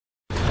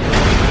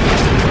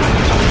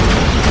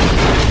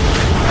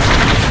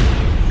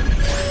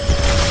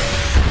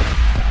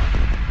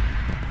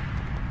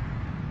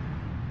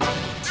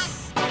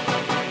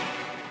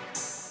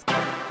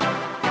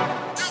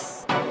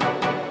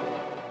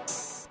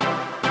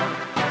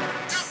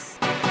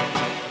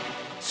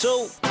2,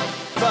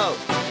 4.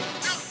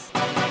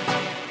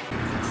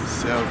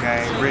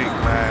 SailGang Rick,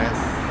 man.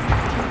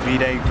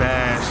 B-Day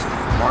Bash,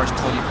 March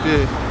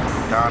 25th.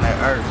 Down at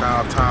Earth,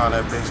 downtown.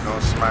 That bitch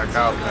gonna smack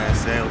out, man.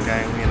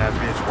 SailGang, we in that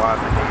bitch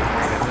whopping, nigga.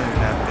 Bring the hood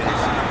in that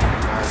bitch. You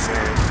know what I'm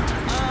saying?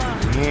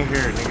 We in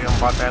here, nigga. I'm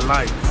about that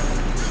life.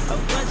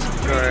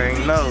 You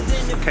already know.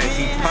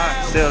 KC Pop,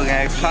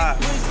 SailGang Pop.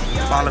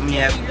 Follow me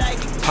at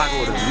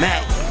Paco the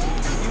Mac.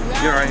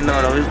 You already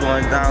know though, it's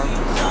going down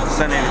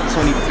Sunday the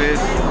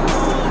 25th.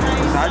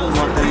 So I just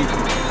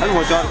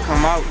want y'all to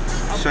come out,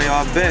 show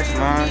y'all best,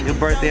 man. Your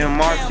birthday in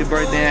March, your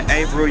birthday in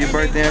April, your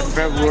birthday in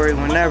February,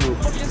 whenever.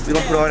 We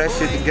gonna put all that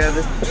shit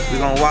together. We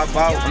gonna wop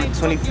out on the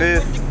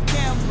 25th.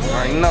 You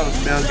already know,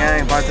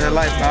 SailGang about that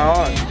life, man.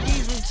 Hard.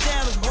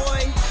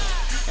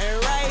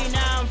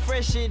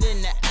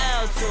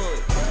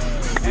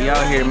 We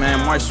out here,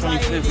 man. March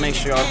 25th, make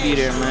sure y'all be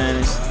there, man.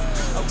 It's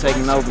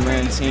taking over,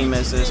 man. Team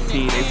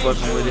SSP, they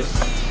fucking with it.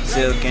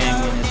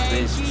 SailGang in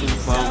this bitch,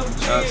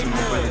 2-4. Shout out to my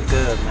brother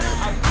Good, man.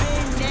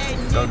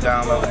 Go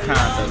download the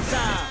condo.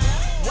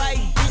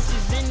 White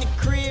bitches in the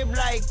crib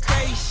like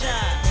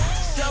Krayshawn.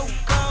 So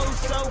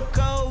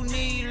cold,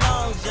 need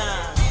long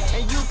john.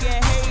 And you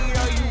can hate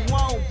all you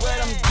want, but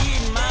I'm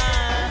getting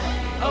mine.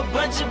 A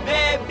bunch of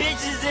bad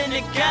bitches in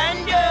the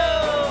condo.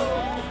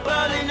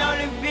 Ballin' on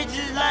them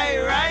bitches like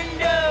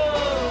Rondo.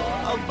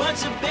 A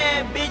bunch of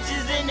bad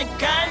bitches in the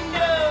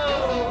condo.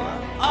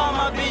 All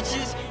my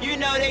bitches, you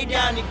know they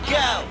down to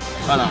go.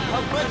 Hold on.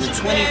 The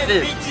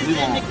 25th, we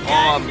want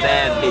all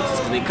bad bitches.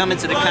 Cause they come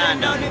into the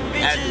condo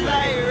afterwards.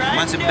 A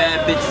bunch of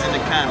bad bitches in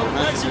the condo.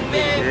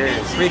 Yeah,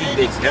 pretty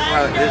bitches.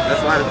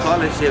 That's why they call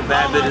this shit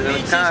bad bitches in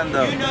the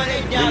condo.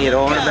 We need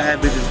all the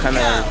bad bitches come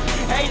to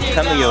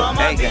your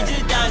A-game.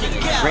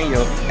 Bring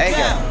your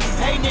A-game.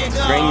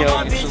 Bring your...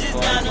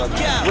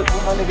 What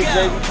my nigga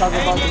Jay be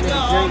talking about? The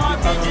nigga Jay be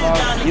talking about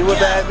you a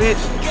bad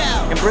bitch?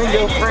 And bring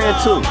your friend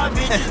too.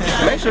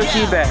 Make sure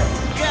she bad.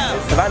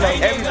 Cause I know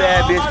every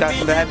bad bitch got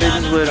some bad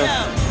bitches with them.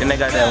 And they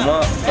got that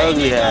one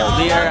ugly ass.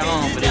 Leave her at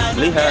home for this.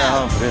 Leave her at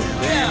home for this.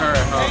 Leave her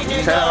at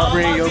home. Tell her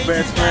bring your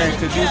best friend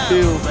cause you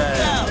feel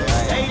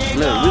bad.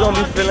 Look, we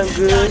gonna be feeling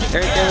good.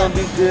 Everything gonna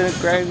be good and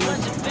gravy.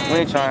 We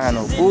ain't trying to have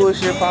no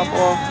bullshit pop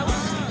off.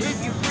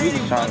 We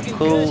just trying to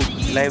cool,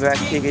 lay back,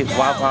 kick it,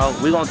 wop out.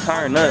 We gonna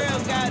turn up.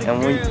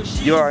 And when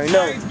you already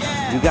know,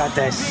 you got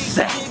that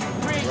sack.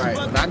 Right.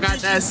 When I got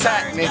that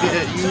sack,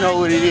 nigga, you know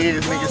what it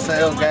is, nigga.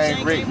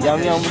 SailGang Rick.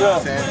 Yum yum bro.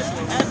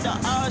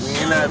 We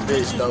in that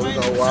bitch though, we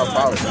gon' wop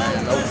out,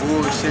 man. No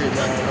bullshit,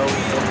 man. No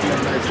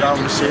that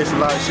drama shit. It's a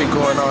lot of shit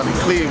going on in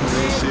Cleveland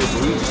and shit,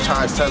 but we just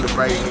trying to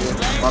celebrate, man.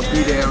 My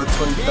B-Day on the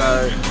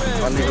 23rd,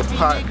 my nigga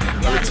Pot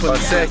on the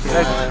 22nd,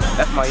 man.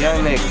 That's my young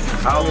nigga.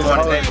 I was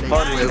born the day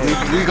before this.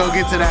 We gon'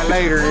 get to that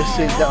later and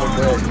shit though,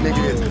 but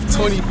nigga, the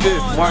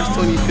 25th, March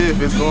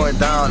 25th is going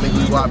down, nigga,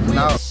 we whopping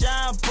out.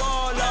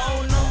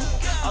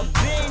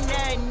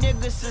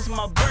 Since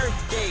my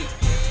birthday,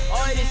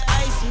 all this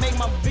ice make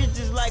my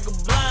bitches like a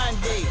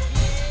blind date,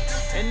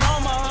 and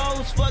all my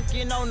hoes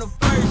fucking on the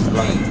first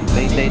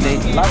date. They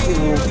a lot of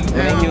people when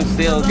they hear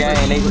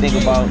SailGang, they think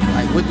about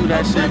like what do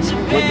that shit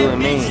mean? What do it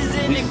mean?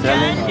 We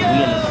selling? We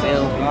in the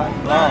sales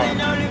line?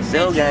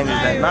 SailGang is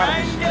that not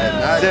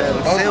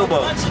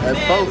sailboat. That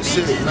boat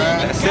shit,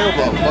 man. That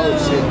sailboat. Boat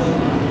shit.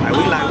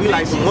 Like we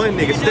like some one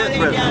nigga step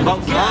brothers,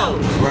 boats and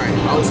hoes. Right,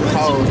 boats and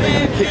hoes,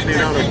 nigga. Kicking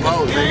it on the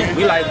boat, nigga.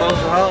 We like boats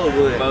and hoes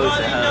with Boats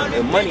and hoes.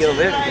 and money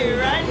over everything.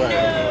 Right.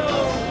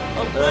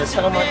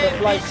 Tell them about the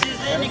flights.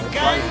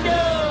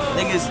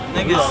 Niggas,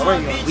 niggas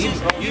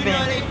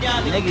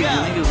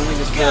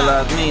feel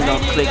like we ain't no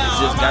click, it's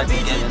just got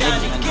together.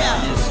 Niggas been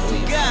doing this for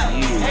years.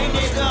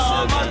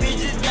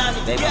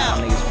 They been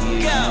on niggas for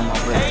years. You know my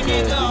brother Cuz, we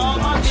been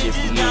doing this shit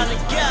for years.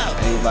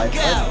 Everybody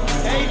fuck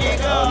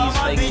it. All these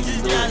fake niggas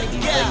do it.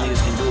 These fake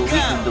niggas can do it. We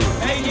can do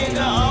it.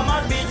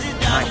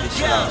 Knock this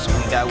shit out. So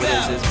we got with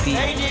SSP.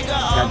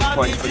 Got the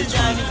party for the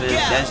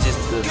 25th. That's just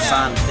the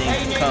sign of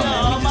things to come,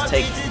 man. We just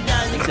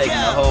taking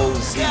the whole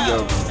city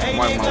over.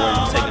 Mark my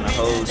words, we taking the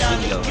whole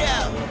city over.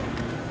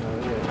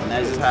 And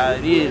that's just how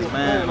it is,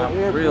 man.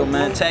 For real,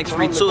 man.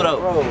 Tax-free too,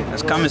 though.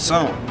 That's coming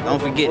soon. Don't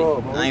forget it.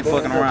 I ain't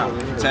fucking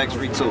around.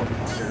 Tax-free too.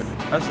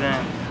 I'm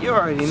saying, you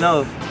already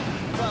know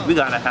we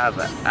gotta have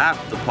an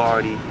after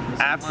party.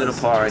 After the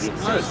party.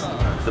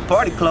 The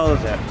party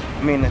closed at,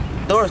 the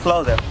doors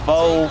closed at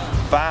 4,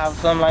 5,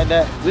 something like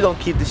that. We gonna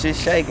keep the shit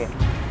shaking.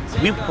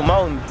 We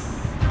promoting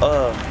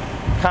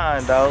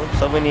condo,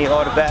 so we need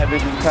all the bad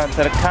bitches to come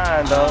to the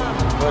condo.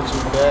 Bunch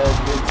of bad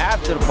bitches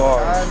after the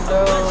party.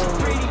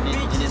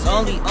 And it's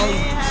only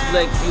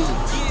select few.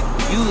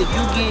 If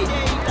you get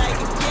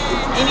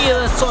any of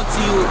us talk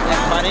to you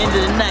by the end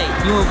of the night,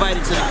 you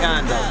invited to the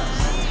condo.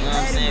 You know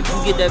what I'm saying? If you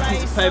get that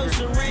piece of paper,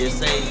 just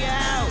say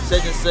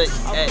such and such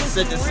at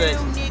such and such,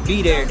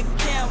 be there,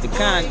 the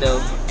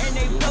condo.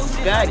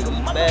 You got it, you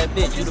bad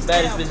bitch, you the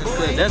baddest bitch in the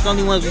club. That's the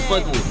only ones we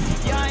fucking with.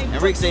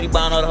 And Rick said he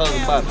buying all the hoes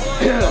and bottles.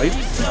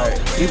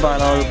 He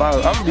buying all the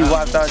bottles. I'm gonna be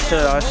wiped out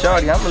to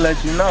shorty, I'm gonna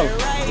let you know.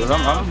 Cause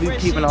I'm gonna be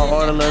keeping all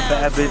the little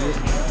bad bitches.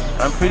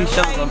 I'm pretty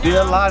sure there's gonna be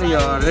a lot of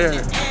y'all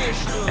there.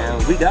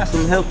 And we got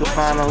some help to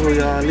find out who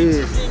y'all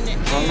is.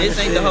 This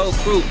ain't the whole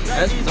crew.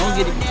 Don't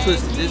get it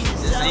twisted.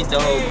 This ain't the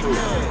whole crew.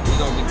 We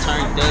gonna be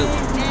turned up.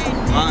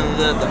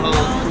 Let the whole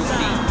crew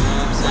be. You know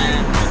what I'm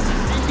saying?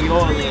 We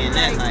all in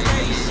that night.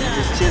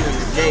 Just chilling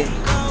today.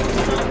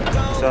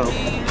 So,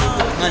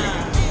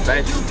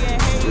 thank you.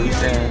 We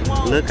saying,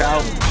 look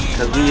out,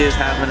 cause we is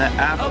having an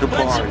after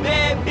party.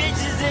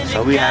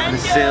 So we having a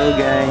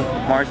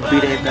SailGang March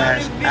B-Day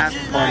Bash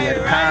after party at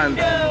the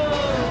condo.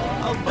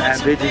 Bad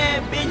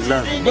bitches,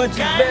 love it. Bunch of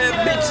bad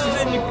bitches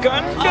in the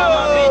condo.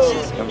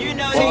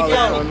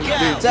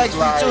 Text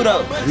me too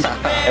though.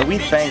 And we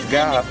thank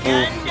God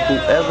for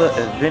whoever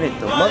invented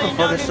the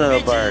motherfucking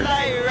suburbs.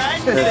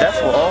 Cause that's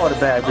where all the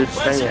bad bitches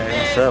stay at, in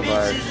the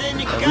suburbs. And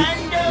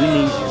we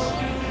need you.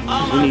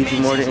 We need you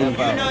more than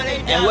anything.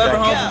 And whoever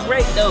home is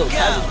great though.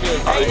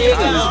 Hey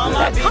nigga,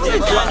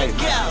 college life.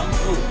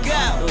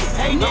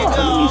 No, we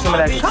need some of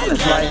that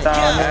college life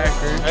down there.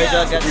 Hey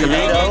y'all got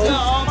Toledo.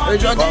 Hey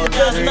y'all got the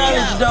best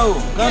knowledge though.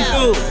 Come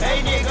through. You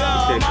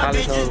said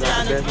college hoes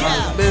got the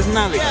best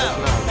knowledge? Best knowledge.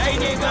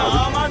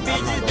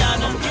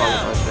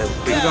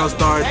 We gonna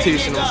start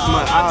teaching them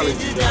smutology.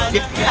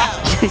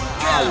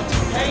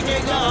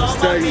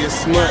 Studying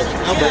smut.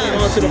 I'm putting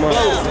them onto the boat.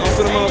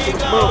 Put them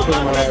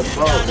on that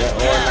boat, that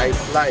all-night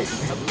flight.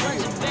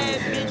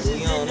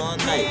 We on all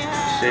night.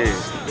 Shit.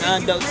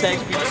 Condo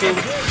text me too.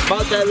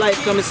 About that life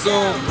coming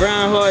soon.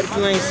 Grind hard if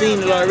you ain't seen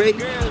it already.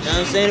 You know what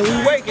I'm saying? We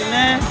working,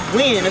 man.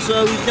 Win, that's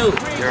all we do.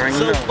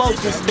 So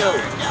focused though.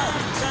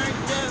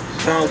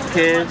 So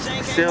kids,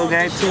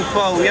 SailGang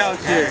 2-4, we out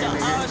here.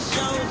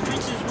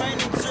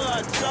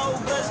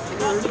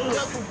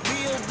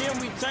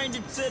 Turned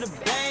it to the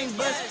bang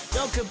bus.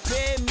 Don't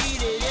compare me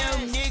to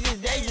them niggas.